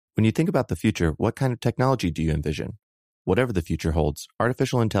When you think about the future, what kind of technology do you envision? Whatever the future holds,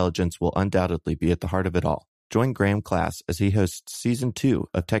 artificial intelligence will undoubtedly be at the heart of it all. Join Graham Class as he hosts Season 2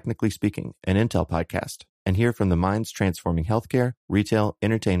 of Technically Speaking, an Intel podcast, and hear from the minds transforming healthcare, retail,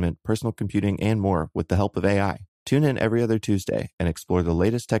 entertainment, personal computing, and more with the help of AI. Tune in every other Tuesday and explore the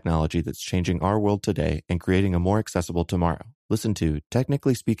latest technology that's changing our world today and creating a more accessible tomorrow. Listen to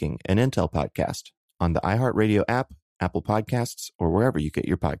Technically Speaking, an Intel podcast on the iHeartRadio app, Apple Podcasts, or wherever you get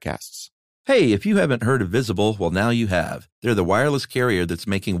your podcasts. Hey, if you haven't heard of Visible, well, now you have. They're the wireless carrier that's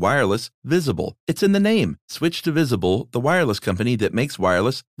making wireless visible. It's in the name. Switch to Visible, the wireless company that makes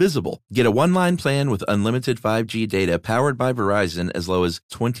wireless visible. Get a one-line plan with unlimited 5G data powered by Verizon as low as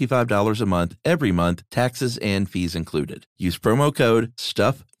 $25 a month, every month, taxes and fees included. Use promo code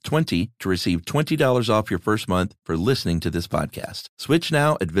STUFF20 to receive $20 off your first month for listening to this podcast. Switch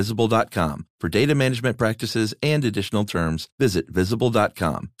now at Visible.com. For data management practices and additional terms, visit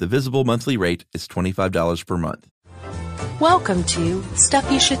Visible.com. The Visible monthly rate is $25 per month. Welcome to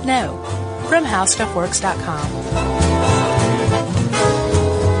Stuff You Should Know from HowStuffWorks.com.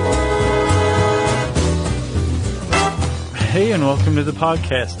 Hey, and welcome to the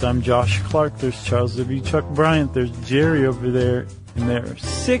podcast. I'm Josh Clark. There's Charles W. Chuck Bryant. There's Jerry over there. And they're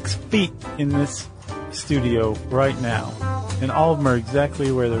 6 feet in this studio right now. And all of them are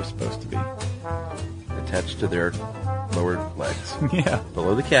exactly where they're supposed to be. Attached to their lower legs. Yeah.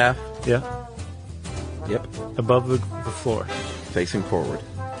 Below the calf. Yeah. Yep. Above the floor. Facing forward.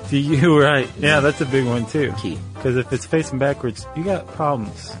 Do you, right. Yeah, that's a big one, too. Key. Because if it's facing backwards, you got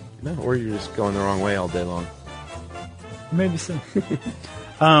problems. No, or you're just going the wrong way all day long. Maybe so.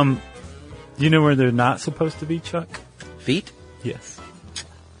 You know where they're not supposed to be, Chuck? Feet? Yes.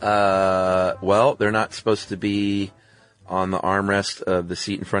 Well, they're not supposed to be on the armrest of the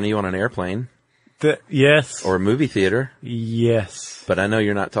seat in front of you on an airplane. Yes. Or a movie theater. Yes. But I know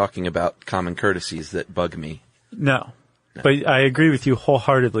you're not talking about common courtesies that bug me. No. But I agree with you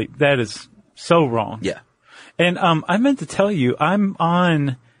wholeheartedly. That is so wrong. Yeah. And I meant to tell you,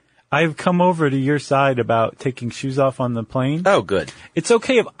 I've come over to your side about taking shoes off on the plane. Oh, good. It's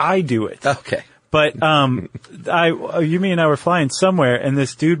okay if I do it. Okay. But Yumi and I were flying somewhere, and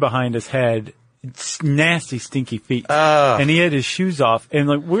this dude behind us had nasty, stinky feet. And he had his shoes off, and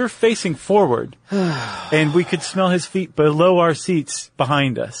like we're facing forward, and we could smell his feet below our seats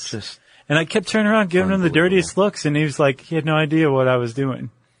behind us. And I kept turning around, giving him the dirtiest looks, and he was like, he had no idea what I was doing.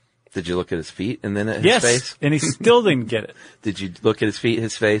 Did you look at his feet and then at his face? Yes, and he still didn't get it. Did you look at his feet,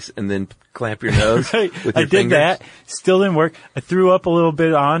 his face, and then clamp your nose right. with your I did fingers? that. Still didn't work. I threw up a little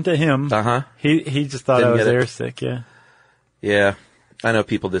bit onto him. Uh-huh. He just thought I was airsick, yeah. Yeah. I know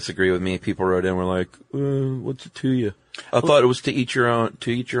people disagree with me. People wrote in and were like, what's it to you? I thought it was to eat your own,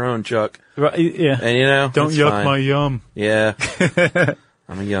 Chuck. Right, yeah. And you know, don't yuck fine. My yum. Yeah.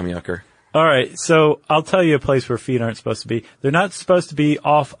 I'm a yum yucker. All right. So I'll tell you a place where feet aren't supposed to be. They're not supposed to be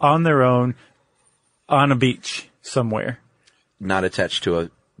off on their own on a beach somewhere. Not attached to a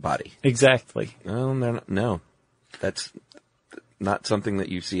body. Exactly. No. That's not something that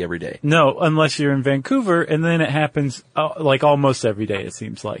you see every day. No, unless you're in Vancouver, and then it happens like almost every day, it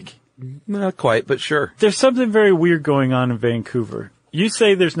seems like. Not quite, but sure. There's something very weird going on in Vancouver. You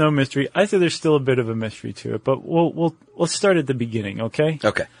say there's no mystery. I say there's still a bit of a mystery to it, but we'll start at the beginning, okay?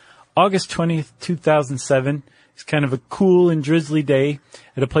 Okay. August 20th, 2007. It's kind of a cool and drizzly day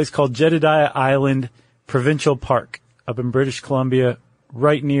at a place called Jedediah Island Provincial Park up in British Columbia,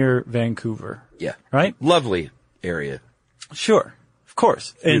 right near Vancouver. Yeah. Right? Lovely area. Sure. Of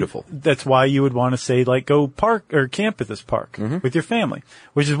course. Beautiful. And that's why you would want to say, like, go park or camp at this park with your family,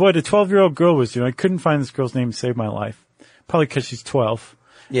 which is what a 12-year-old girl was doing. I couldn't find this girl's name to save my life. Probably because she's 12.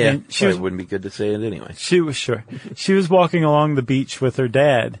 Yeah. And it wouldn't be good to say it anyway. She was sure. She was walking along the beach with her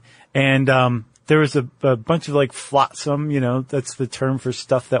dad. And there was a bunch of like flotsam, that's the term for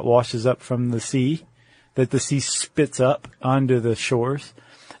stuff that washes up from the sea, that the sea spits up onto the shores.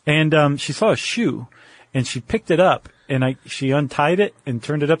 And she saw a shoe, and she picked it up, and she untied it and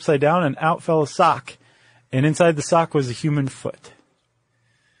turned it upside down, and out fell a sock. And inside the sock was a human foot.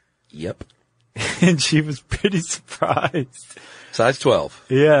 Yep. And she was pretty surprised. Size 12.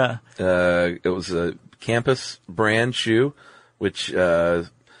 Yeah. It was a campus brand shoe, which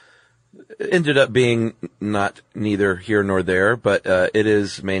ended up being neither here nor there, but it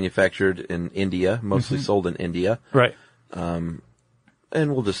is manufactured in India, mostly sold in India. Right. And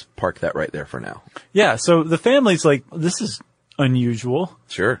we'll just park that right there for now. Yeah, so the family's like, this is unusual.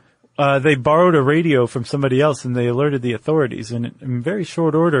 Sure. They borrowed a radio from somebody else, and they alerted the authorities. And in very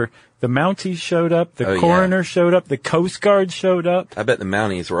short order, the Mounties showed up, the coroner showed up, the Coast Guard showed up. I bet the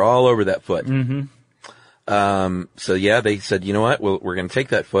Mounties were all over that foot. Mm-hmm. So yeah, they said, you know what? We're going to take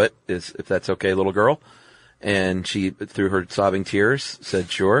that foot, if that's okay, little girl. And she, through her sobbing tears, said,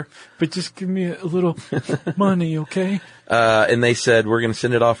 sure. But just give me a little money, okay? And they said, we're going to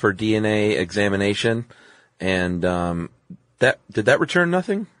send it off for DNA examination. And, did that return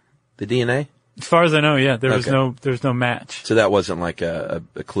nothing? The DNA? As far as I know, yeah, there was Okay. no match. So that wasn't like a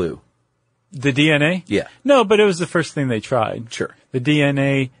clue. The DNA? Yeah. No, but it was the first thing they tried. Sure. The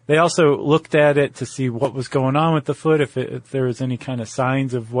DNA, they also looked at it to see what was going on with the foot, if there was any kind of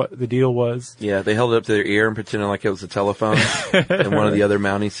signs of what the deal was. Yeah, they held it up to their ear and pretended like it was a telephone. And one of the other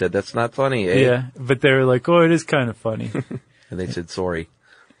Mounties said, that's not funny, eh? Yeah, but they were like, oh, it is kind of funny. And they said, sorry.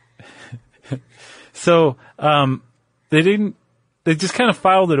 So, they just kind of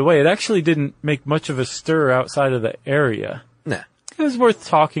filed it away. It actually didn't make much of a stir outside of the area. Nah. It was worth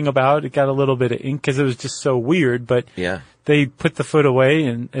talking about. It got a little bit of ink because it was just so weird, but Yeah. they put the foot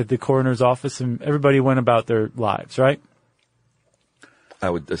away at the coroner's office and everybody went about their lives, right? I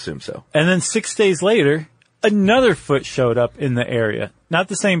would assume so. And then 6 days later, another foot showed up in the area. Not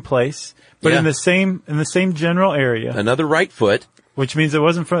the same place, but Yeah. in the same general area, Another right foot. which means it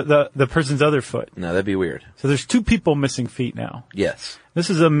wasn't for the person's other foot. No, that'd be weird. So there's two people missing feet now. Yes. This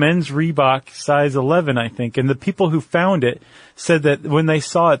is a men's Reebok size 11, I think. And the people who found it said that when they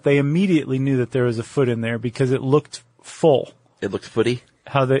saw it, they immediately knew that there was a foot in there because it looked full. It looked footy,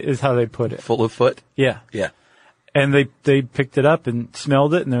 How they put it. full of foot. Yeah. Yeah. And they picked it up and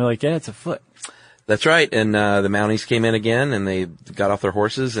smelled it and they're like, yeah, it's a foot. That's right. And, the Mounties came in again and they got off their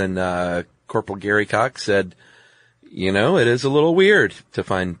horses and, Corporal Gary Cox said, you know, it is a little weird to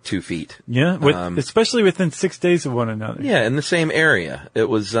find 2 feet. Yeah. Especially within 6 days of one another. Yeah, in the same area. It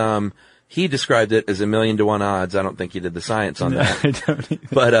was, he described it as 1,000,000 to 1 odds. I don't think he did the science on that. I don't either.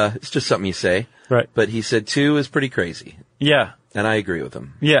 But, it's just something you say. Right. But he said 2 is pretty crazy. Yeah. And I agree with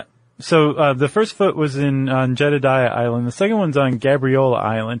him. Yeah. So, the first foot was on Jedediah Island. The second one's on Gabriola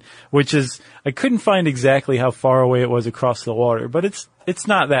Island, which is, I couldn't find exactly how far away it was across the water, but it's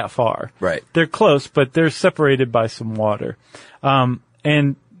not that far. Right. They're close, but they're separated by some water.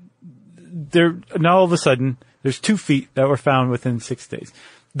 And now all of a sudden, there's 2 feet that were found within 6 days.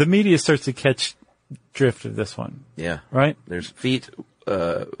 The media starts to catch drift of this one, Yeah. right? There's feet,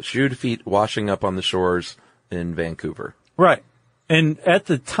 shoed feet washing up on the shores in Vancouver. Right. And at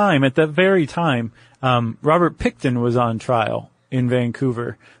that very time, Robert Pickton was on trial in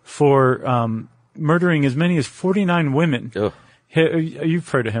Vancouver for murdering as many as 49 women. Ugh. You've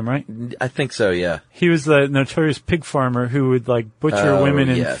heard of him, right? I think so, yeah. He was the notorious pig farmer who would butcher women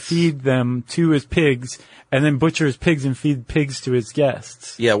and yes. feed them to his pigs, and then butcher his pigs and feed pigs to his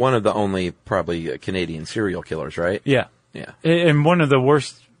guests. Yeah, one of the only probably Canadian serial killers, right? Yeah. Yeah. And one of the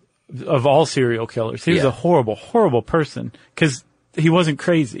worst of all serial killers. He was Yeah. a horrible, horrible person because he wasn't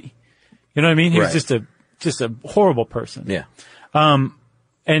crazy. You know what I mean? He Right. was just a horrible person. Yeah.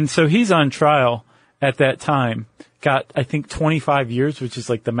 And so he's on trial at that time. Got, I think, 25 years, which is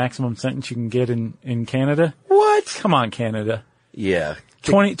like the maximum sentence you can get in Canada. What? Come on, Canada. Yeah.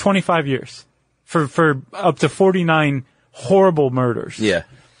 25 years for up to 49 horrible murders. Yeah.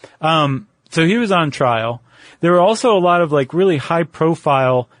 So he was on trial. There were also a lot of really high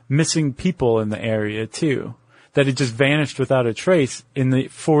profile missing people in the area too, that had just vanished without a trace in the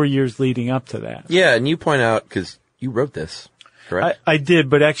 4 years leading up to that. Yeah, and you point out, because you wrote this, correct? I did,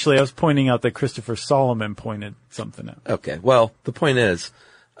 but actually I was pointing out that Christopher Solomon pointed something out. Okay, well, the point is,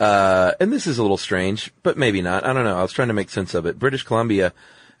 and this is a little strange, but maybe not. I don't know. I was trying to make sense of it. British Columbia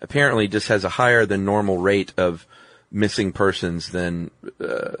apparently just has a higher than normal rate of missing persons than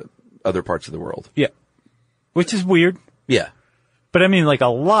other parts of the world. Yeah. Which is weird, Yeah. but I mean a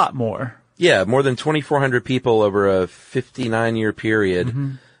lot more. Yeah, more than 2,400 people over a 59-year period.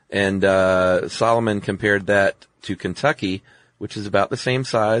 Mm-hmm. And Solomon compared that to Kentucky, which is about the same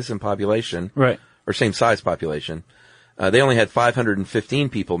size in population. Right. Or same size population. They only had 515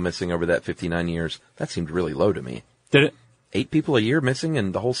 people missing over that 59 years. That seemed really low to me. Did it? 8 people a year missing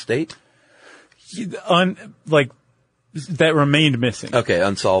in the whole state? That remained missing. Okay,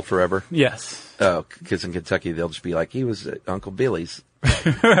 unsolved forever. Yes. Oh, because in Kentucky they'll just be like, he was at Uncle Billy's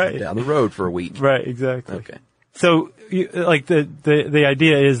Right. down the road for a week. Right, exactly. Okay. So, the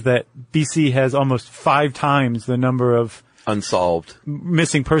idea is that BC has almost 5 times the number of Unsolved.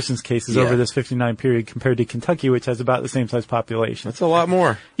 missing persons cases Yeah. over this 59 period compared to Kentucky, which has about the same size population. That's a lot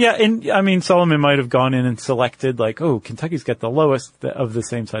more. Yeah, and I mean, Solomon might have gone in and selected Kentucky's got the lowest of the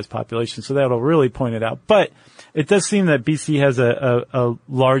same size population, so that'll really point it out. But it does seem that BC has a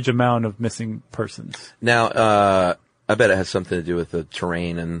large amount of missing persons. Now, I bet it has something to do with the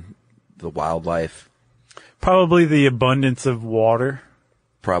terrain and the wildlife. Probably the abundance of water.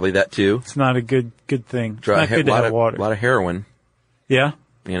 Probably that too. It's not a good thing. It's not good to have water. A lot of heroin, Yeah.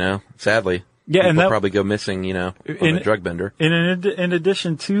 sadly. Yeah, and People that probably go missing, on a drug bender. In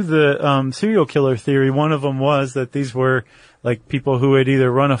addition to the serial killer theory, one of them was that these were like people who had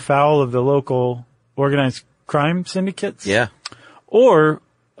either run afoul of the local organized crime syndicates, or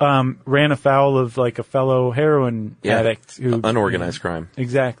ran afoul of like a fellow heroin addict who unorganized crime.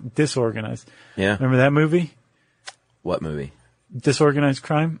 Exactly, disorganized. Yeah. Remember that movie? What movie? Disorganized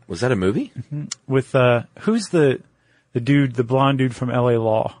Crime. Was that a movie? Mm-hmm. With who's the blonde dude from L.A.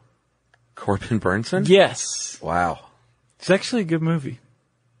 Law? Corbin Burnson? Yes. Wow. It's actually a good movie.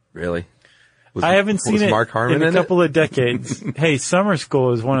 Really? I haven't seen it Mark Harmon in a couple of decades. Hey, Summer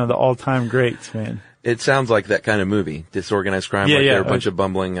School is one of the all-time greats, man. It sounds like that kind of movie. Disorganized crime, they're a bunch of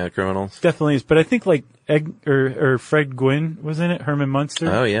bumbling criminals. Definitely is. But I think like Fred Gwynn was in it, Herman Munster.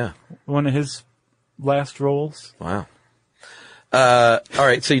 Oh, yeah. One of his last roles. Wow. All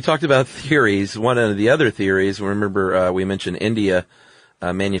right, so you talked about theories. One of the other theories, remember we mentioned India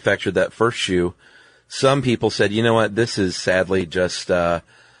manufactured that first shoe. Some people said, you know what, this is sadly just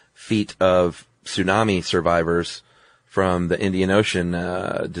feet of tsunami survivors from the Indian Ocean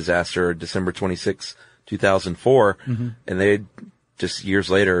disaster, December 26, 2004. Mm-hmm. And they just years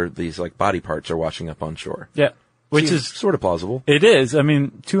later, these like body parts are washing up on shore. Yeah. Which Seems is sort of plausible. It is. I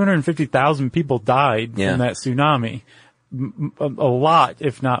mean, 250,000 people died Yeah. from that tsunami. A lot,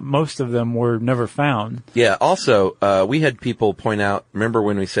 if not most of them, were never found. Yeah. Also, we had people point out, remember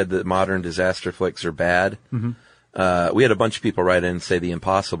when we said that modern disaster flicks are bad? Mm-hmm. We had a bunch of people write in and say The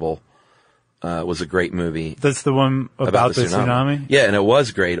Impossible was a great movie. That's the one about the tsunami? Yeah, and it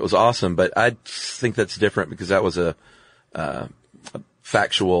was great. It was awesome, but I think that's different because that was a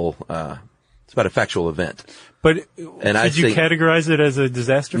factual, it's about a factual event. But did you categorize it as a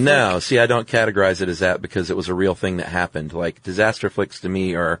disaster flick? No, see, I don't categorize it as that because it was a real thing that happened. Like, disaster flicks to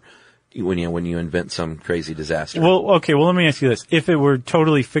me are when you invent some crazy disaster. Well, okay, let me ask you this. If it were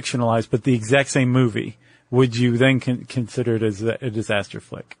totally fictionalized but the exact same movie, would you then consider it as a disaster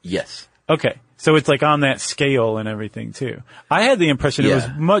flick? Yes. Okay. So it's like on that scale and everything too. I had the impression it was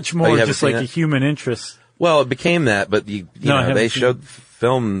much more just like a human interest. Well, it became that, but they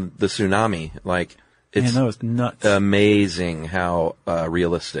filmed the tsunami. Like, it's that was nuts. Amazing how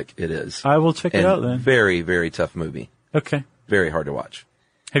realistic it is. I will check it out then. Very, very tough movie. Okay. Very hard to watch.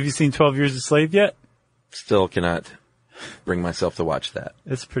 Have you seen 12 Years a Slave yet? Still cannot bring myself to watch that.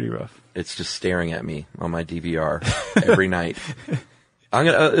 It's pretty rough. It's just staring at me on my DVR every night.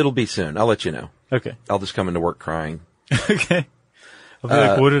 It'll be soon. I'll let you know. Okay. I'll just come into work crying. Okay. I'll be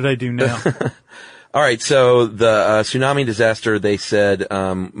like, what did I do now? All right. So the tsunami disaster, they said,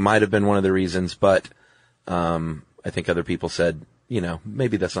 might have been one of the reasons, but I think other people said,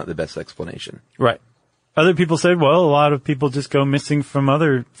 maybe that's not the best explanation. Right. Other people said, well, a lot of people just go missing from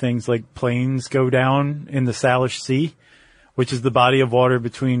other things, like planes go down in the Salish Sea, which is the body of water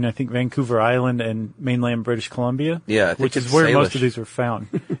between, I think, Vancouver Island and mainland British Columbia. Yeah, I think which it's is where Salish. Most of these were found.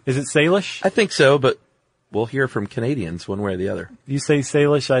 Is it Salish? I think so, but we'll hear from Canadians one way or the other. You say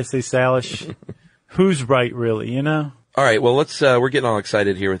Salish, I say Salish. Who's right, really, All right, well, we're getting all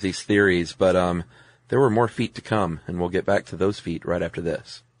excited here with these theories, but there were more feet to come, and we'll get back to those feet right after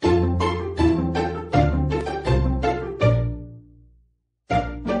this.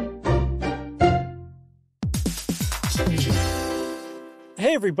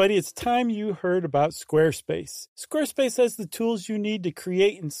 Hey everybody, it's time you heard about Squarespace. Squarespace has the tools you need to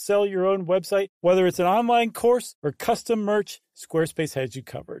create and sell your own website. Whether it's an online course or custom merch, Squarespace has you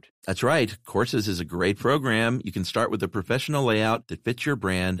covered. That's right. Courses is a great program. You can start with a professional layout that fits your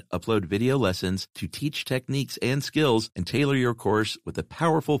brand, upload video lessons to teach techniques and skills, and tailor your course with a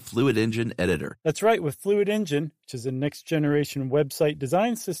powerful Fluid Engine editor. That's right. With Fluid Engine, which is a next-generation website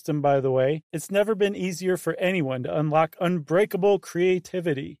design system, by the way, it's never been easier for anyone to unlock unbreakable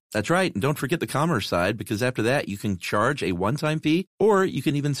creativity. That's right. And don't forget the commerce side, because after that, you can charge a one-time fee, or you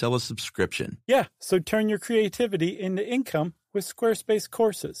can even sell a subscription. Yeah, so turn your creativity into income with Squarespace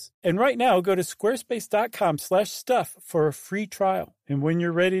courses. And right now, go to squarespace.com/stuff for a free trial. And when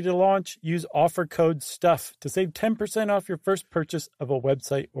you're ready to launch, use offer code STUFF to save 10% off your first purchase of a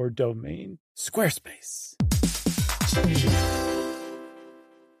website or domain. Squarespace.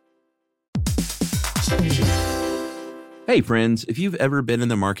 Hey friends, if you've ever been in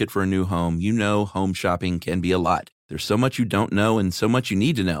the market for a new home, you know home shopping can be a lot. There's so much you don't know and so much you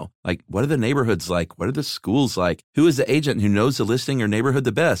need to know. Like, what are the neighborhoods like? What are the schools like? Who is the agent who knows the listing or neighborhood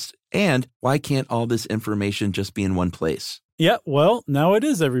the best? And why can't all this information just be in one place? Yeah, well, now it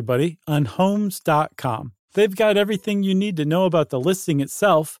is, everybody, on Homes.com. They've got everything you need to know about the listing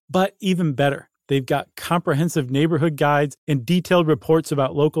itself, but even better, They've got comprehensive neighborhood guides and detailed reports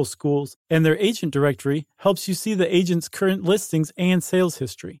about local schools, and their agent directory helps you see the agent's current listings and sales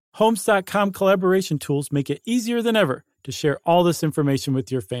history. Homes.com collaboration tools make it easier than ever to share all this information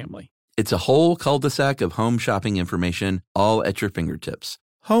with your family. It's a whole cul-de-sac of home shopping information, all at your fingertips.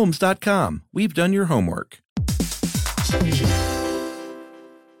 Homes.com. We've done your homework.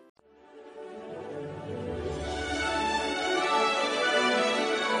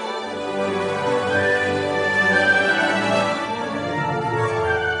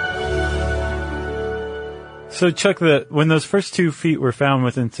 So, Chuck, when those first 2 feet were found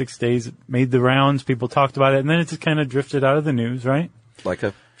within 6 days, it made the rounds, people talked about it, and then it just kind of drifted out of the news, right? Like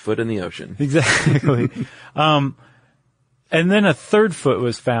a foot in the ocean. Exactly. And then a 3rd foot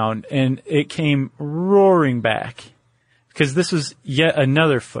was found, and it came roaring back. Because this was yet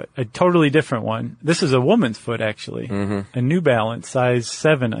another foot, a totally different one. This is a woman's foot, actually. Mm-hmm. A New Balance, size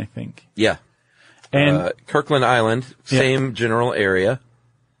 7, I think. Yeah. And Kirkland Island, same general area,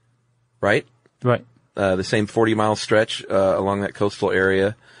 right? Right. The same 40-mile stretch along that coastal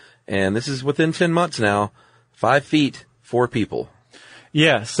area. And this is within 10 months now. 5 feet, 4 people.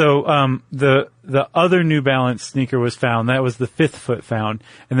 Yeah, so the other New Balance sneaker was found. That was the 5th foot found.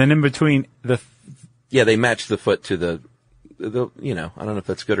 And then in between Yeah, they matched the foot to the I don't know if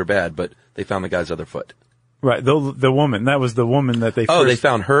that's good or bad, but they found the guy's other foot. Right, the woman. That was the woman that they Oh, they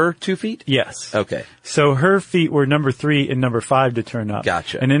found her 2 feet? Yes. Okay. So her feet were number 3 and number 5 to turn up.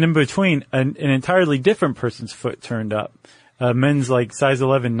 Gotcha. And then in between, an entirely different person's foot turned up. Men's like size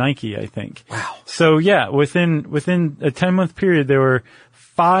 11 Nike, I think. Wow. So yeah, within a 10-month period, there were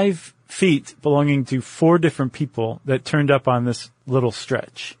 5 feet belonging to 4 different people that turned up on this little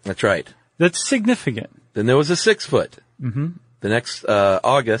stretch. That's right. That's significant. Then there was a 6 foot. Mm-hmm. The next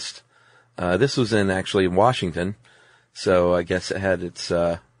August, this was actually in Washington, so I guess it had its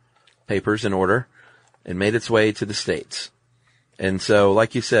papers in order and made its way to the States. And so,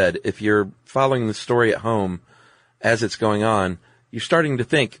 like you said, if you're following the story at home as it's going on, you're starting to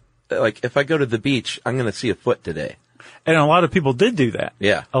think, like, if I go to the beach, I'm going to see a foot today. And a lot of people did do that.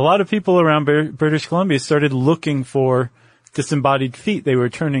 Yeah. A lot of people around British Columbia started looking for disembodied feet. They were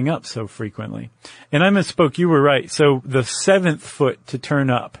turning up so frequently. And I misspoke. You were right. So the 7th foot to turn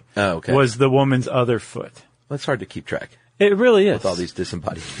up was the woman's other foot. That's hard to keep track. It really is. With all these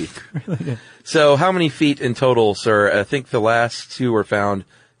disembodied feet. It really is. So how many feet in total, sir? I think the last 2 were found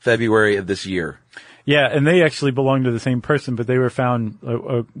February of this year. Yeah, and they actually belonged to the same person, but they were found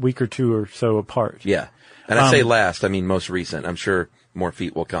a week or 2 or so apart. Yeah. And I say last, I mean most recent. I'm sure more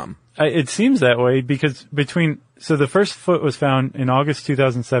feet will come. It seems that way because so the first foot was found in August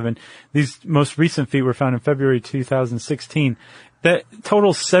 2007. These most recent feet were found in February 2016. That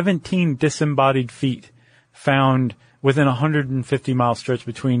total 17 disembodied feet found within a 150-mile stretch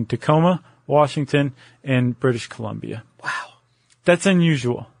between Tacoma, Washington, and British Columbia. Wow. That's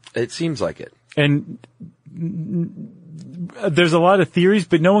unusual. It seems like it. And there's a lot of theories,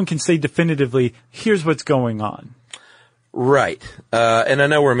 but no one can say definitively, here's what's going on. Right. And I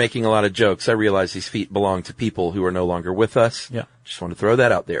know we're making a lot of jokes. I realize these feet belong to people who are no longer with us. Yeah. Just want to throw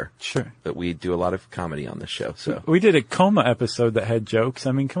that out there. Sure. But we do a lot of comedy on this show, so. We did a coma episode that had jokes.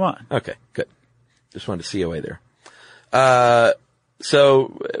 I mean, come on. Okay, good. Just wanted to COA there.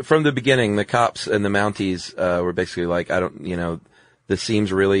 So from the beginning, the cops and the Mounties, were basically like, this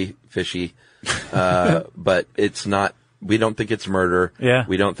seems really fishy. But it's not, we don't think it's murder. Yeah.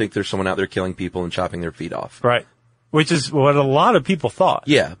 We don't think there's someone out there killing people and chopping their feet off. Right. Which is what a lot of people thought.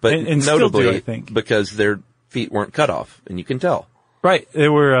 Yeah, but and notably, still do, I think. Because their feet weren't cut off, and you can tell. Right. They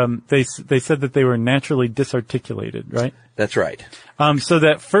were, they said that they were naturally disarticulated, right? That's right. So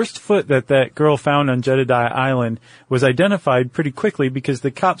that first foot that girl found on Jedediah Island was identified pretty quickly because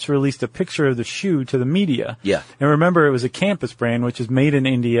the cops released a picture of the shoe to the media. Yeah. And remember, it was a campus brand, which is made in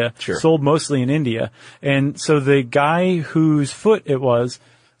India, Sure. sold mostly in India. And so the guy whose foot it was,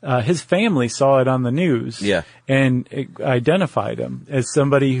 his family saw it on the news. Yeah. And it identified him as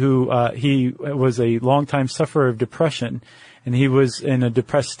somebody who, he was a longtime sufferer of depression. And he was in a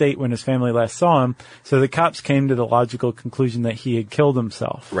depressed state when his family last saw him. So the cops came to the logical conclusion that he had killed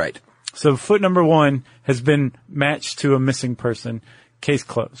himself. Right. So foot number 1 has been matched to a missing person. Case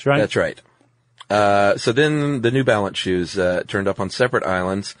closed, right? That's right. So then the New Balance shoes, turned up on separate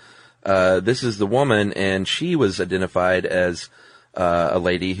islands. This is the woman, and she was identified as, a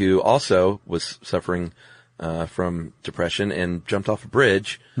lady who also was suffering, from depression and jumped off a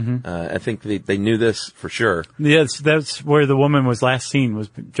bridge. Mm-hmm. I think they knew this for sure. Yes, that's where the woman was last seen,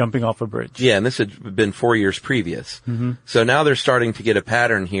 was jumping off a bridge. Yeah, and this had been 4 years previous. Mm-hmm. So now they're starting to get a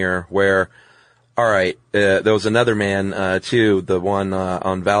pattern here where All right. There was another man, too, the one,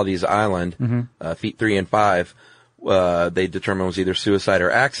 on Valdez Island, feet 3 and 5. They determined was either suicide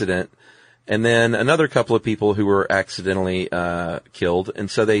or accident. And then another couple of people who were accidentally, killed. And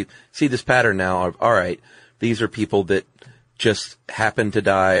so they see this pattern now of, all right, these are people that just happened to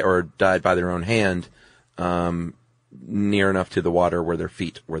die or died by their own hand, near enough to the water where their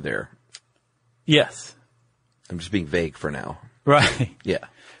feet were there. Yes. I'm just being vague for now. Right. Yeah.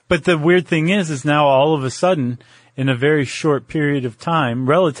 But the weird thing is now all of a sudden, in a very short period of time,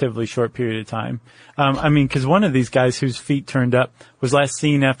 relatively short period of time, because one of these guys whose feet turned up was last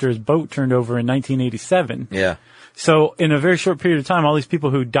seen after his boat turned over in 1987. Yeah. So in a very short period of time, all these people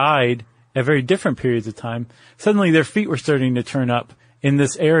who died at very different periods of time, suddenly their feet were starting to turn up in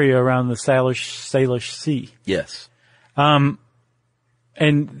this area around the Salish Sea. Yes. And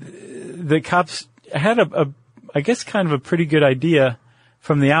the cops had I guess kind of a pretty good idea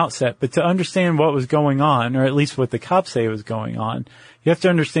from the outset, but to understand what was going on, or at least what the cops say was going on, you have to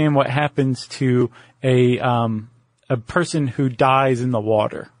understand what happens to a person who dies in the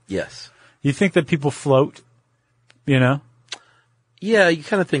water. Yes. You think that people float, you know? Yeah, you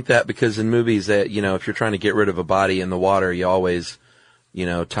kind of think that because in movies that, if you're trying to get rid of a body in the water, you always,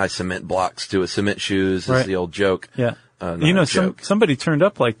 tie cement blocks to a cement shoes is Right. the old joke. Yeah. Joke. Somebody turned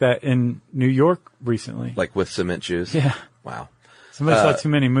up like that in New York recently. Like with cement shoes? Yeah. Wow. Somebody saw too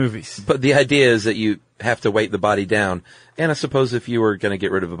many movies. But the idea is that you have to weight the body down. And I suppose if you were going to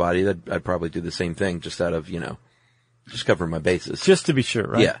get rid of a body, I'd probably do the same thing just out of, just cover my bases. Just to be sure,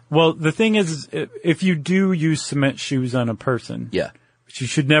 right? Yeah. Well, the thing is, if you do use cement shoes on a person, Yeah. which you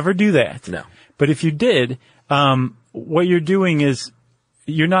should never do that. No. But if you did, what you're doing is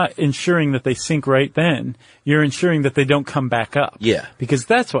you're not ensuring that they sink right then. You're ensuring that they don't come back up. Yeah. Because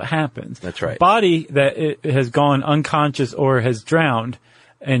that's what happens. That's right. Body that it has gone unconscious or has drowned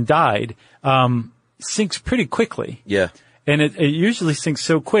and died, sinks pretty quickly. Yeah. And it usually sinks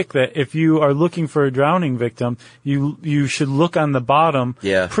so quick that if you are looking for a drowning victim, you should look on the bottom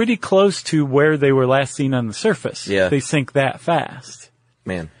Yeah. pretty close to where they were last seen on the surface. Yeah. They sink that fast.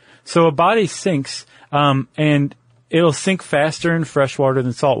 Man. So a body sinks, and it'll sink faster in fresh water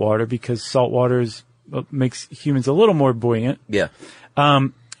than salt water because salt water makes humans a little more buoyant. Yeah.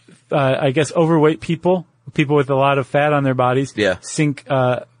 I guess overweight people with a lot of fat on their bodies, Yeah. sink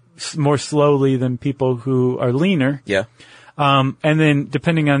more slowly than people who are leaner. Yeah. And then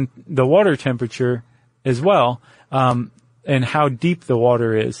depending on the water temperature as well, and how deep the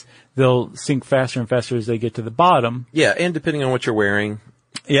water is, they'll sink faster and faster as they get to the bottom. Yeah. And depending on what you're wearing,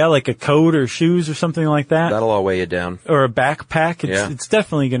 Yeah, like a coat or shoes or something like that. that'll all weigh you down. Or a backpack. It's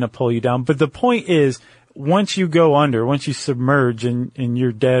definitely going to pull you down. But the point is, once you go under, once you submerge and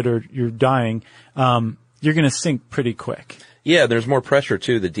you're dead or you're dying, you're going to sink pretty quick. Yeah, there's more pressure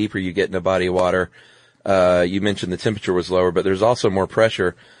too, the deeper you get in a body of water. You mentioned the temperature was lower, but there's also more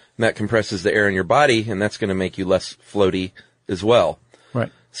pressure, and that compresses the air in your body, and that's going to make you less floaty as well.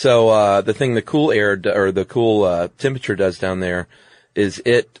 Right. So, the thing the cool air, or the cool, temperature does down there is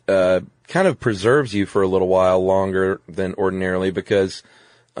it, kind of preserves you for a little while longer than ordinarily because,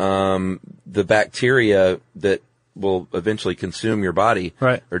 the bacteria that will eventually consume your body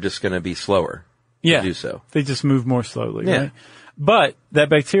Right. are just going to be slower. Yeah. To do so. They just move more slowly, Yeah. right? But that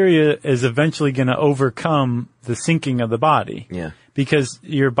bacteria is eventually going to overcome the sinking of the body. Yeah. Because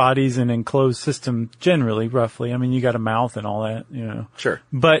your body's an enclosed system generally, roughly. I mean, you got a mouth and all that, Sure.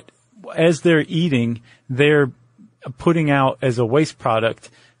 But as they're eating, they're putting out as a waste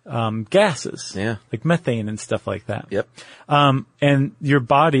product, gases. Yeah. Like methane and stuff like that. Yep. And your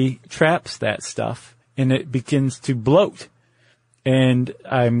body traps that stuff and it begins to bloat. And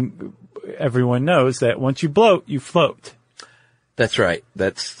everyone knows that once you bloat, you float. That's right.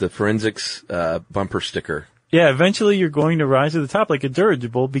 That's the forensics, bumper sticker. Yeah, eventually you're going to rise to the top like a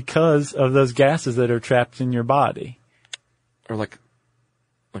dirigible because of those gases that are trapped in your body. Or like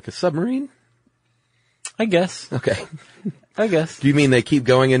a submarine? I guess. Okay. I guess. Do you mean they keep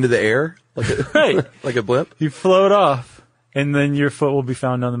going into the air? Right. Like a blimp? You float off and then your foot will be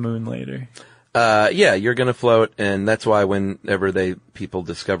found on the moon later. Yeah, you're gonna float, and that's why whenever people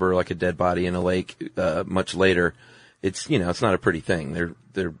discover like a dead body in a lake, much later, it's not a pretty thing.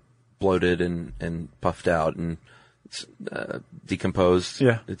 They're bloated and puffed out and decomposed.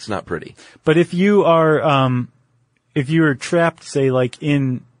 Yeah. It's not pretty. But if you are trapped, say, like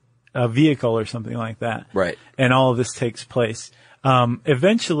in a vehicle or something like that, Right. and all of this takes place,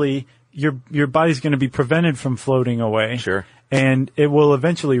 eventually your body's going to be prevented from floating away. Sure. And it will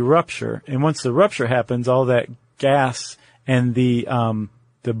eventually rupture. And once the rupture happens, all that gas and the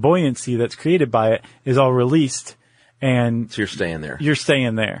buoyancy that's created by it is all released. and So you're staying there. you're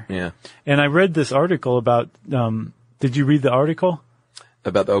staying there. Yeah. And I read this article about, did you read the article?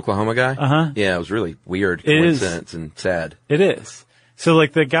 About the Oklahoma guy? Uh-huh. Yeah, it was really weird It is. coincidence and sad. It is. So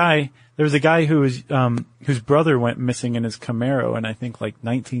like there was a guy who was, whose brother went missing in his Camaro in I think like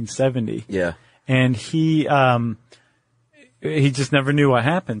 1970. Yeah. And he just never knew what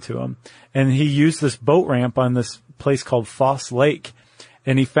happened to him. And he used this boat ramp on this place called Foss Lake.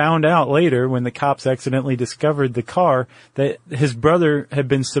 And he found out later when the cops accidentally discovered the car that his brother had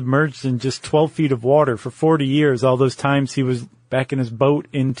been submerged in just 12 feet of water for 40 years. All those times he was back in his boat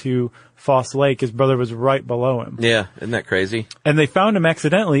into Foss Lake, his brother was right below him. Yeah. Isn't that crazy? And they found him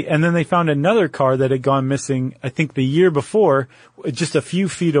accidentally, and then they found another car that had gone missing, I think the year before, just a few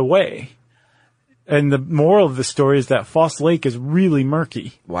feet away. And the moral of the story is that Foss Lake is really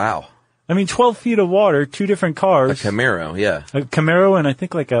murky. Wow. I mean, 12 feet of water, two different A cars. Camaro, yeah. A Camaro and I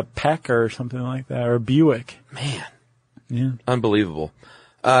think like a Packer or something like that, or a Buick. Man. Yeah. Unbelievable.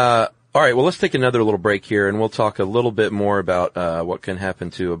 All right, well, let's take another little break here, and we'll talk a little bit more about what can happen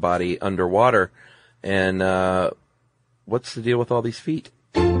to a body underwater, and what's the deal with all these feet.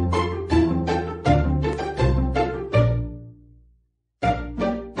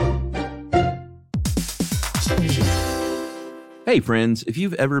 Hey friends, if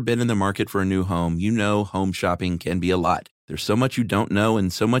you've ever been in the market for a new home, you know home shopping can be a lot. There's so much you don't know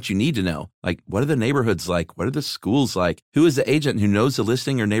and so much you need to know. Like, what are the neighborhoods like? What are the schools like? Who is the agent who knows the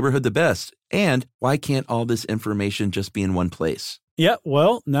listing or neighborhood the best? And why can't all this information just be in one place? Yeah,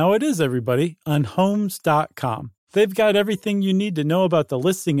 well, now it is, everybody, on Homes.com. They've got everything you need to know about the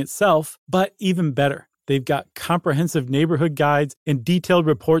listing itself, but even better. They've got comprehensive neighborhood guides and detailed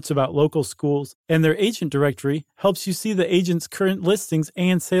reports about local schools, and their agent directory helps you see the agent's current listings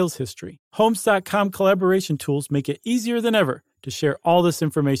and sales history. Homes.com collaboration tools make it easier than ever to share all this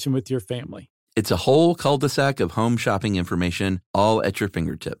information with your family. It's a whole cul-de-sac of home shopping information, all at your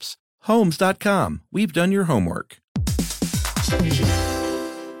fingertips. Homes.com. We've done your homework.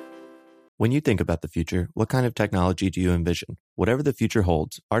 When you think about the future, what kind of technology do you envision? Whatever the future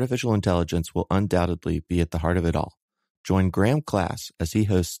holds, artificial intelligence will undoubtedly be at the heart of it all. Join Graham Class as he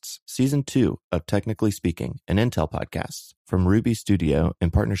hosts Season 2 of Technically Speaking, an Intel podcast from Ruby Studio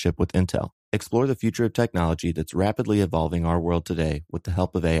in partnership with Intel. Explore the future of technology that's rapidly evolving our world today with the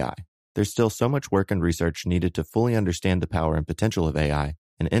help of AI. There's still so much work and research needed to fully understand the power and potential of AI,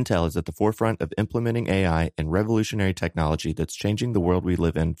 and Intel is at the forefront of implementing AI and revolutionary technology that's changing the world we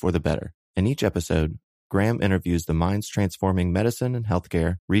live in for the better. In each episode, Graham interviews the minds transforming medicine and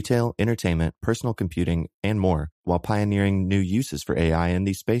healthcare, retail, entertainment, personal computing, and more, while pioneering new uses for AI in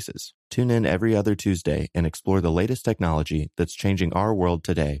these spaces. Tune in every other Tuesday and explore the latest technology that's changing our world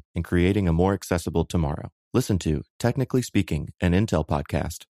today and creating a more accessible tomorrow. Listen to Technically Speaking, an Intel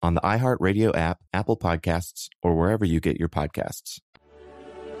podcast on the iHeartRadio app, Apple Podcasts, or wherever you get your podcasts.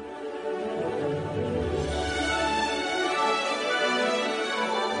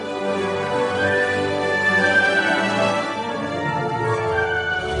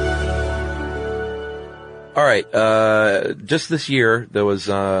 All right. Just this year, there was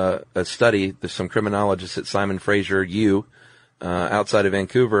a study. There's some criminologists at Simon Fraser U outside of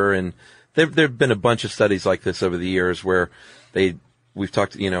Vancouver, and there've been a bunch of studies like this over the years where we've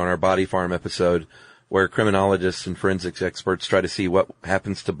talked, in our Body Farm episode, where criminologists and forensics experts try to see what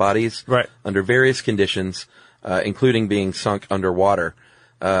happens to bodies under various conditions, including being sunk underwater.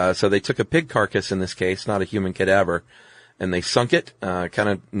 So they took a pig carcass in this case, not a human cadaver, and they sunk it, kind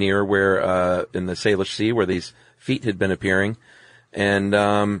of near where, in the Salish Sea where these feet had been appearing.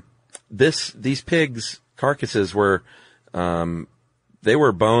 And, these pigs' carcasses were, they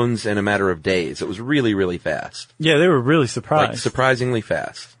were bones in a matter of days. It was really, really fast. Yeah, they were really surprised. Like, surprisingly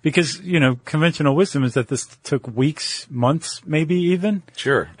fast. Because, conventional wisdom is that this took weeks, months, maybe even.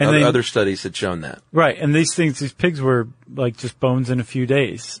 Sure. And other studies had shown that. Right. And these pigs were like just bones in a few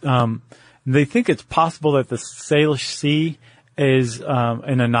days. They think it's possible that the Salish Sea is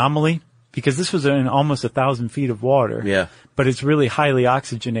an anomaly because this was in almost 1,000 feet of water. Yeah. But it's really highly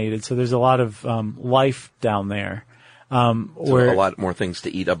oxygenated, so there's a lot of life down there. So a lot more things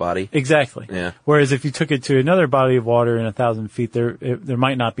to eat a body. Exactly. Yeah. Whereas if you took it to another body of water in 1,000 feet, there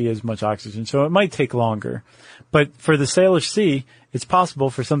might not be as much oxygen, so it might take longer. But for the Salish Sea, it's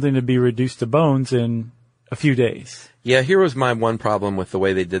possible for something to be reduced to bones in a few days. Yeah, here was my one problem with the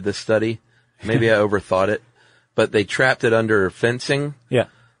way they did this study. Maybe I overthought it, but they trapped it under fencing. Yeah.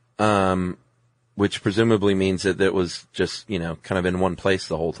 Which presumably means that it was just, kind of in one place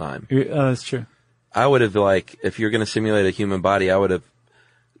the whole time. That's true. I would have if you're going to simulate a human body, I would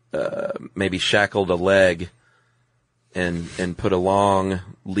have, maybe shackled a leg and put a long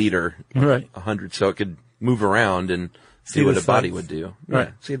leader. Right. 100, so it could move around and see See what the a body sights. would do. Right.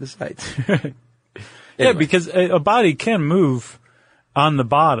 Yeah, see the sights. Yeah, Anyway. because a body can move on the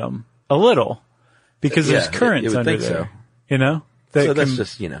bottom a little because Yeah, there's currents you would under think there. so. You know? That So that's can-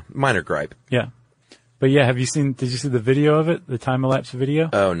 just, minor gripe. yeah. But yeah, did you see the video of it? The time-elapse video?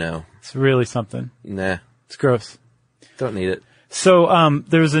 Oh, no. It's really something. Nah. It's gross. Don't need it. So,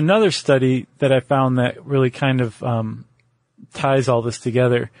 there was another study that I found that really kind of, ties all this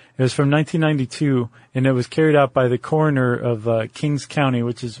together. It was from 1992 and it was carried out by the coroner of, Kings County,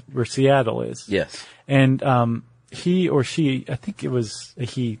 which is where Seattle is. Yes. And, he or she, I think it was a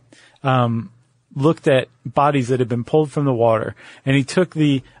he, looked at bodies that had been pulled from the water, and he took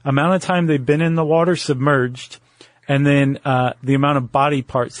the amount of time they'd been in the water submerged, and then the amount of body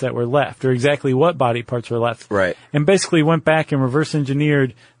parts that were left, or exactly what body parts were left. Right. And basically went back and reverse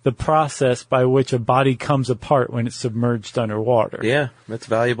engineered the process by which a body comes apart when it's submerged underwater. Yeah, that's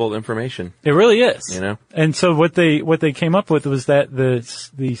valuable information. It really is. You know? And so what they came up with was that the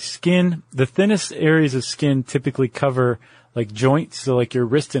skin, the thinnest areas of skin typically cover like joints, so like your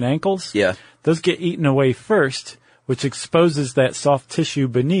wrist and ankles. Yeah. Those get eaten away first, which exposes that soft tissue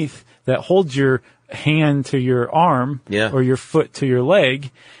beneath that holds your hand to your arm Yeah. or your foot to your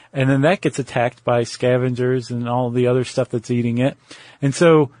leg. And then that gets attacked by scavengers and all the other stuff that's eating it. And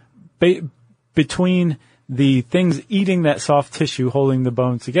so between the things eating that soft tissue holding the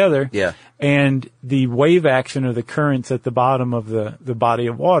bone together Yeah. and the wave action or the currents at the bottom of the body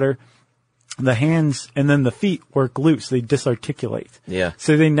of water, the hands and then the feet work loose. They disarticulate. Yeah.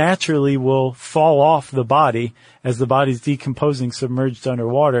 So they naturally will fall off the body as the body's decomposing submerged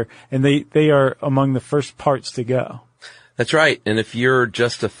underwater, and they are among the first parts to go. That's right. And if you're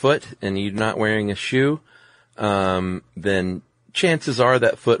just a foot and you're not wearing a shoe, then chances are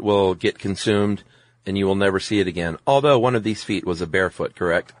that foot will get consumed and you will never see it again. Although one of these feet was a barefoot,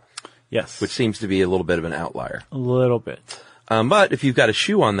 correct? Yes. Which seems to be a little bit of an outlier. a little bit. But if you've got a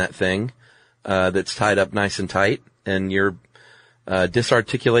shoe on that thing, that's tied up nice and tight and you're,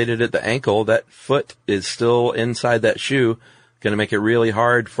 disarticulated at the ankle, that foot is still inside that shoe, going to make it really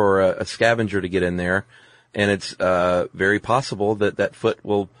hard for a scavenger to get in there. And it's, very possible that that foot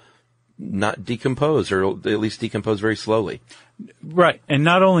will not decompose or at least decompose very slowly. Right. And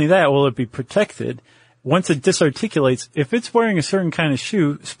not only that, will it be protected? Once it disarticulates, if it's wearing a certain kind of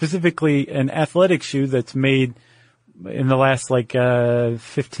shoe, specifically an athletic shoe that's made in the last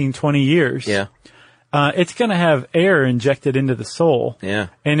 15, 20 years. Yeah. It's going to have air injected into the sole. Yeah.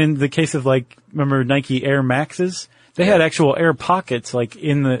 And in the case of remember Nike Air Maxes? They had actual air pockets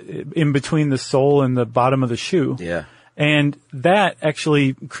in between the sole and the bottom of the shoe. Yeah. And that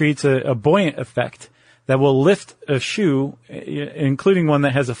actually creates a buoyant effect that will lift a shoe, including one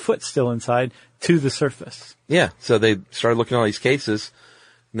that has a foot still inside, to the surface. Yeah. So they started looking at all these cases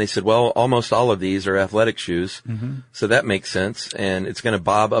and they said, well, almost all of these are athletic shoes. Mm-hmm. So that makes sense. And it's going to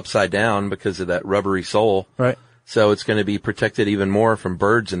bob upside down because of that rubbery sole. Right. So it's going to be protected even more from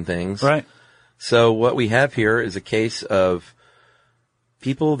birds and things. Right. So what we have here is a case of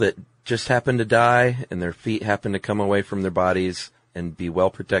people that just happen to die and their feet happen to come away from their bodies and be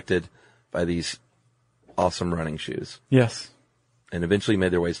well protected by these awesome running shoes Yes. and eventually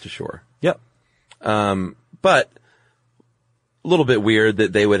made their ways to shore. Yep. But a little bit weird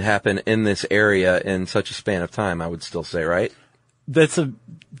that they would happen in this area in such a span of time, I would still say, right? That's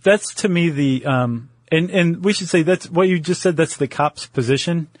to me the, and we should say that's what you just said, that's the cop's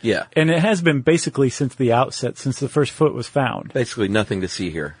position. Yeah. And it has been basically since the outset, since the first foot was found. Basically nothing to see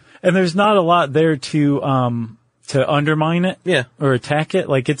here. And there's not a lot there to undermine it. Yeah. Or attack it.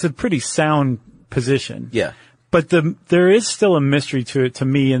 It's a pretty sound position. Yeah. But there is still a mystery to it to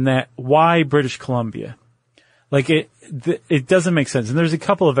me in that why British Columbia? It doesn't make sense. And there's a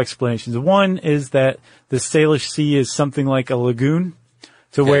couple of explanations. One is that the Salish Sea is something like a lagoon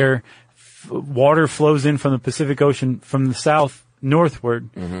to where water flows in from the Pacific Ocean from the south northward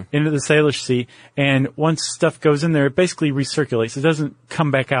into the Salish Sea. And once stuff goes in there, it basically recirculates. It doesn't come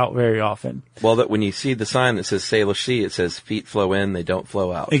back out very often. Well, that when you see the sign that says Salish Sea, it says feet flow in, they don't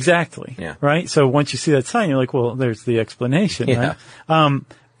flow out. Exactly. Yeah. Right? So once you see that sign, you're like, well, there's the explanation, Yeah. right?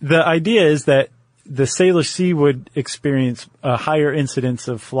 The idea is that the Salish Sea would experience a higher incidence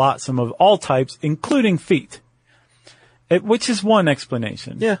of flotsam of all types, including feet. Which is one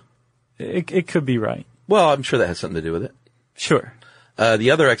explanation. Yeah. It could be right. Well, I'm sure that has something to do with it. Sure.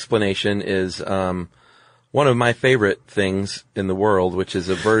 The other explanation is, one of my favorite things in the world, which is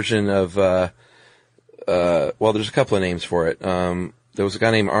a version of, well, there's a couple of names for it. There was a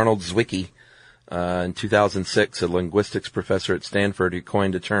guy named Arnold Zwicky, in 2006, a linguistics professor at Stanford who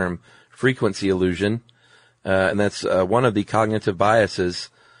coined a term, frequency illusion. And that's, one of the cognitive biases,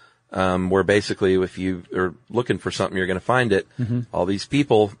 where basically if you are looking for something, you're going to find it. All these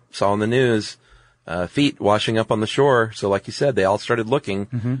people saw on the news, feet washing up on the shore. So like you said, they all started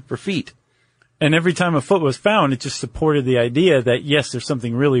looking for feet. And every time a foot was found, it just supported the idea that, yes, there's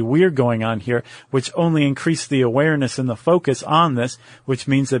something really weird going on here, which only increased the awareness and the focus on this, which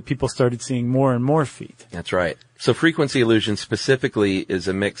means that people started seeing more and more feet. That's right. So frequency illusion specifically is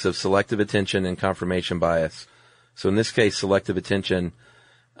a mix of selective attention and confirmation bias. So in this case, selective attention,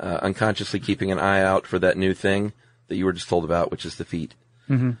 unconsciously keeping an eye out for that new thing that you were just told about, which is the feet.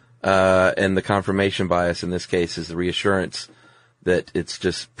 And the confirmation bias in this case is the reassurance that it's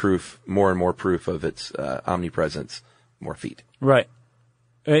just proof, more and more proof of its omnipresence, more feet. Right.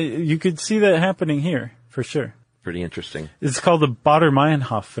 You could see that happening here, for sure. Pretty interesting. It's called the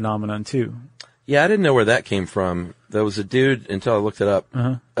Baader-Meinhof phenomenon, too. Yeah, I didn't know where that came from. There was a dude, until I looked it up,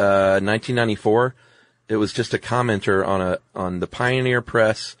 1994. It was just a commenter on the Pioneer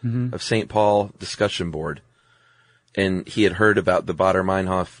Press of St. Paul discussion board. And he had heard about the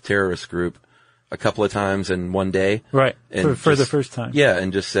Baader-Meinhof terrorist group a couple of times in one day. Right. And For the first time. Yeah,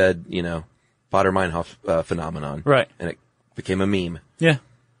 and just said, Baader-Meinhof phenomenon. Right. And it became a meme. Yeah.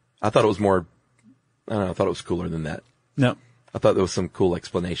 I thought it was more, I don't know, I thought it was cooler than that. No. I thought there was some cool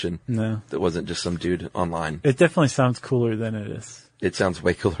explanation. No. That wasn't just some dude online. It definitely sounds cooler than it is. It sounds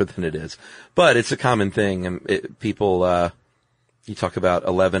way cooler than it is. But it's a common thing. And people, you talk about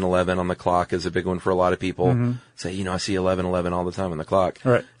 11:11 on the clock is a big one for a lot of people. Say, I see 11:11 all the time on the clock.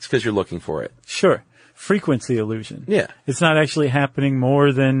 Right. It's because you're looking for it. Sure. Frequency illusion. Yeah. It's not actually happening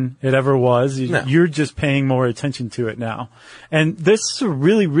more than it ever was. No. You're just paying more attention to it now. And this is a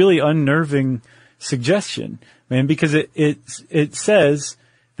really, really unnerving suggestion, man, because it says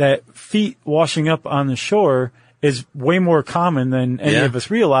that feet washing up on the shore is way more common than any of us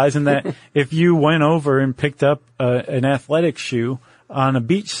realize, and that if you went over and picked up an athletic shoe on a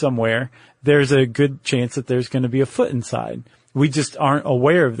beach somewhere, there's a good chance that there's going to be a foot inside. We just aren't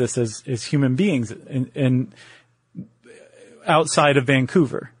aware of this as human beings and outside of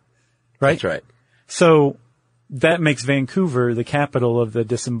Vancouver, right? That's right. So that makes Vancouver the capital of the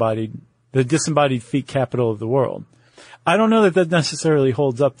disembodied feet capital of the world. I don't know that necessarily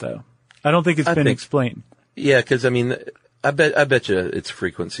holds up, though. I don't think it's been explained. Yeah, because I bet you it's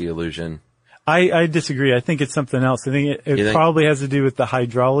frequency illusion. I disagree. I think it's something else. I think it probably has to do with the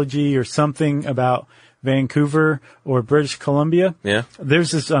hydrology or something about Vancouver or British Columbia. Yeah.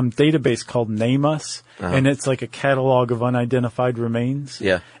 There's this database called NAMUS, and it's like a catalog of unidentified remains.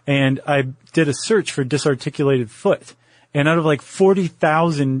 Yeah. And I did a search for disarticulated foot, and out of like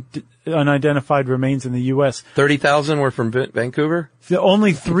 40,000 unidentified remains in the U.S., 30,000 were from Vancouver?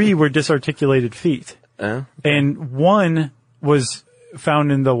 Only 3 were disarticulated feet. Oh. And 1 was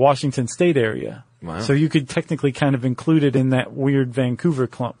found in the Washington State area. Wow. So you could technically kind of include it in that weird Vancouver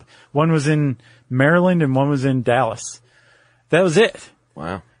clump. 1 was in Maryland and 1 was in Dallas. That was it.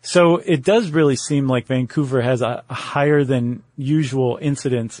 Wow. So it does really seem like Vancouver has a higher than usual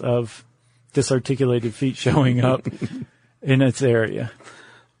incidence of disarticulated feet showing up in its area.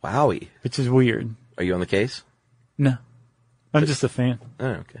 Wowie. Which is weird. Are you on the case? No. I'm just a fan.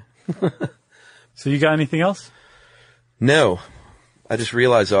 Oh, okay. So you got anything else? No. I just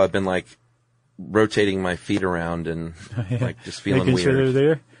realized, I've been rotating my feet around and just feeling Making weird. sure they're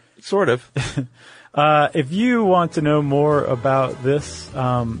there? Sort of. If you want to know more about this,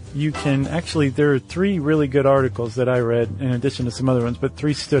 you can actually, there are 3 really good articles that I read in addition to some other ones, but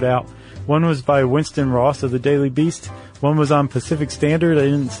 3 stood out. One was by Winston Ross of the Daily Beast. One was on Pacific Standard. I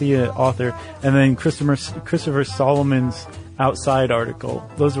didn't see an author. And then Christopher Solomon's Outside article.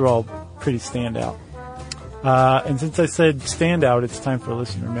 Those are all pretty standout. And since I said standout, it's time for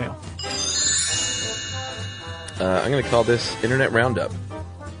listener mail. I'm going to call this Internet Roundup.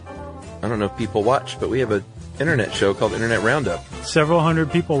 I don't know if people watch, but we have an internet show called Internet Roundup. Several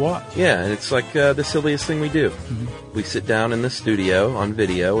hundred people watch. Yeah, and it's like the silliest thing we do. Mm-hmm. We sit down in the studio on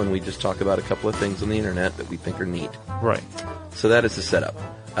video, and we just talk about a couple of things on the internet that we think are neat. Right. So that is the setup.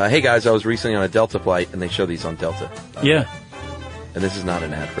 Hey guys, I was recently on a Delta flight, and they show these on Delta. Yeah. And this is not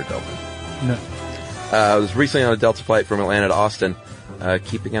an ad for Delta. No. I was recently on a Delta flight from Atlanta to Austin.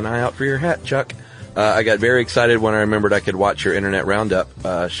 Keeping an eye out for your hat, Chuck. I got very excited when I remembered I could watch your Internet Roundup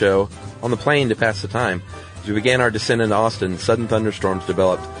show on the plane to pass the time. As we began our descent into Austin, sudden thunderstorms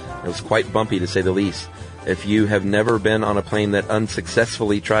developed. It was quite bumpy, to say the least. If you have never been on a plane that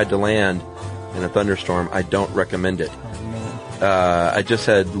unsuccessfully tried to land in a thunderstorm, I don't recommend it. I just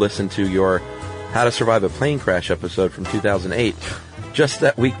had listened to your How to Survive a Plane Crash episode from 2008 just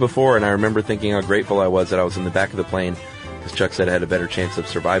that week before, and I remember thinking how grateful I was that I was in the back of the plane, because Chuck said I had a better chance of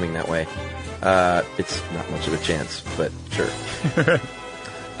surviving that way. It's not much of a chance, but sure.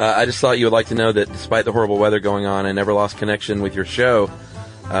 I just thought you would like to know that despite the horrible weather going on, I never lost connection with your show.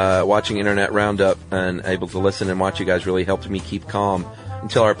 Watching Internet Roundup and able to listen and watch you guys really helped me keep calm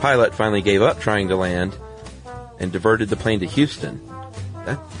until our pilot finally gave up trying to land and diverted the plane to Houston.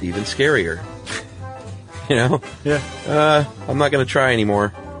 That's even scarier. You know? Yeah. I'm not going to try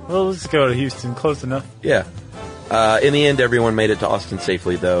anymore. Well, let's go to Houston. Close enough. Yeah. In the end, everyone made it to Austin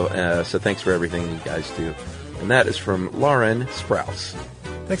safely, though, so thanks for everything you guys do. And that is from Lauren Sprouse.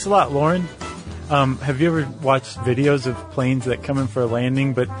 Thanks a lot, Lauren. Have you ever watched videos of planes that come in for a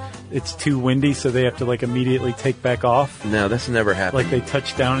landing, but it's too windy, so they have to immediately take back off? No, that's never happened. They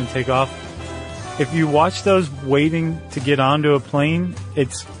touch down and take off. If you watch those waiting to get onto a plane,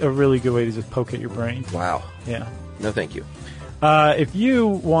 it's a really good way to just poke at your brain. Wow. Yeah. No, thank you. If you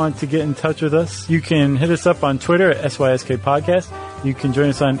want to get in touch with us, you can hit us up on Twitter at SYSK Podcast. You can join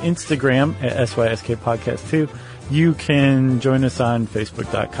us on Instagram at SYSK Podcast too. You can join us on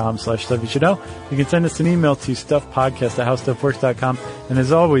Facebook.com/Stuff You Should Know. You can send us an email to stuffpodcast@howstuffworks.com. And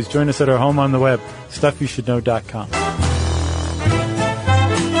as always, join us at our home on the web, StuffYouShouldKnow.com.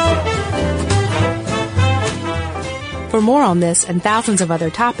 For more on this and thousands of other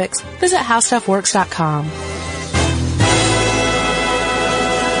topics, visit howstuffworks.com.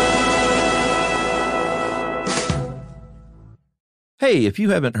 Hey, if you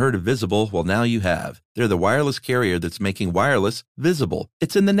haven't heard of Visible, well, now you have. They're the wireless carrier that's making wireless visible.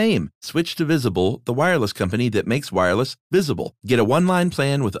 It's in the name. Switch to Visible, the wireless company that makes wireless visible. Get a one-line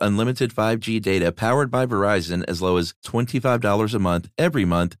plan with unlimited 5G data powered by Verizon as low as $25 a month, every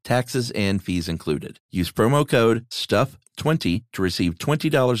month, taxes and fees included. Use promo code STUFF20 to receive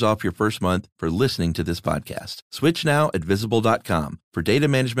 $20 off your first month for listening to this podcast. Switch now at Visible.com. For data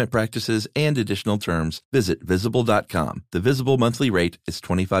management practices and additional terms, visit Visible.com. The Visible monthly rate is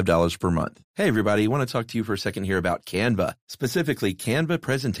 $25 per month. Hey everybody, I want to talk to you for a second here about Canva. Specifically, Canva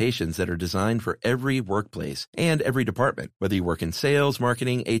presentations that are designed for every workplace and every department. Whether you work in sales,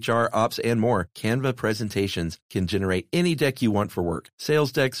 marketing, HR, ops, and more, Canva presentations can generate any deck you want for work.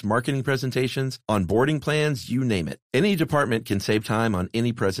 Sales decks, marketing presentations, onboarding plans, you name it. Any department can save time on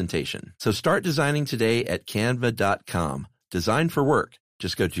any presentation. So start designing today at Canva.com. Design for work.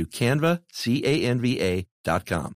 Just go to Canva, CANVA.com.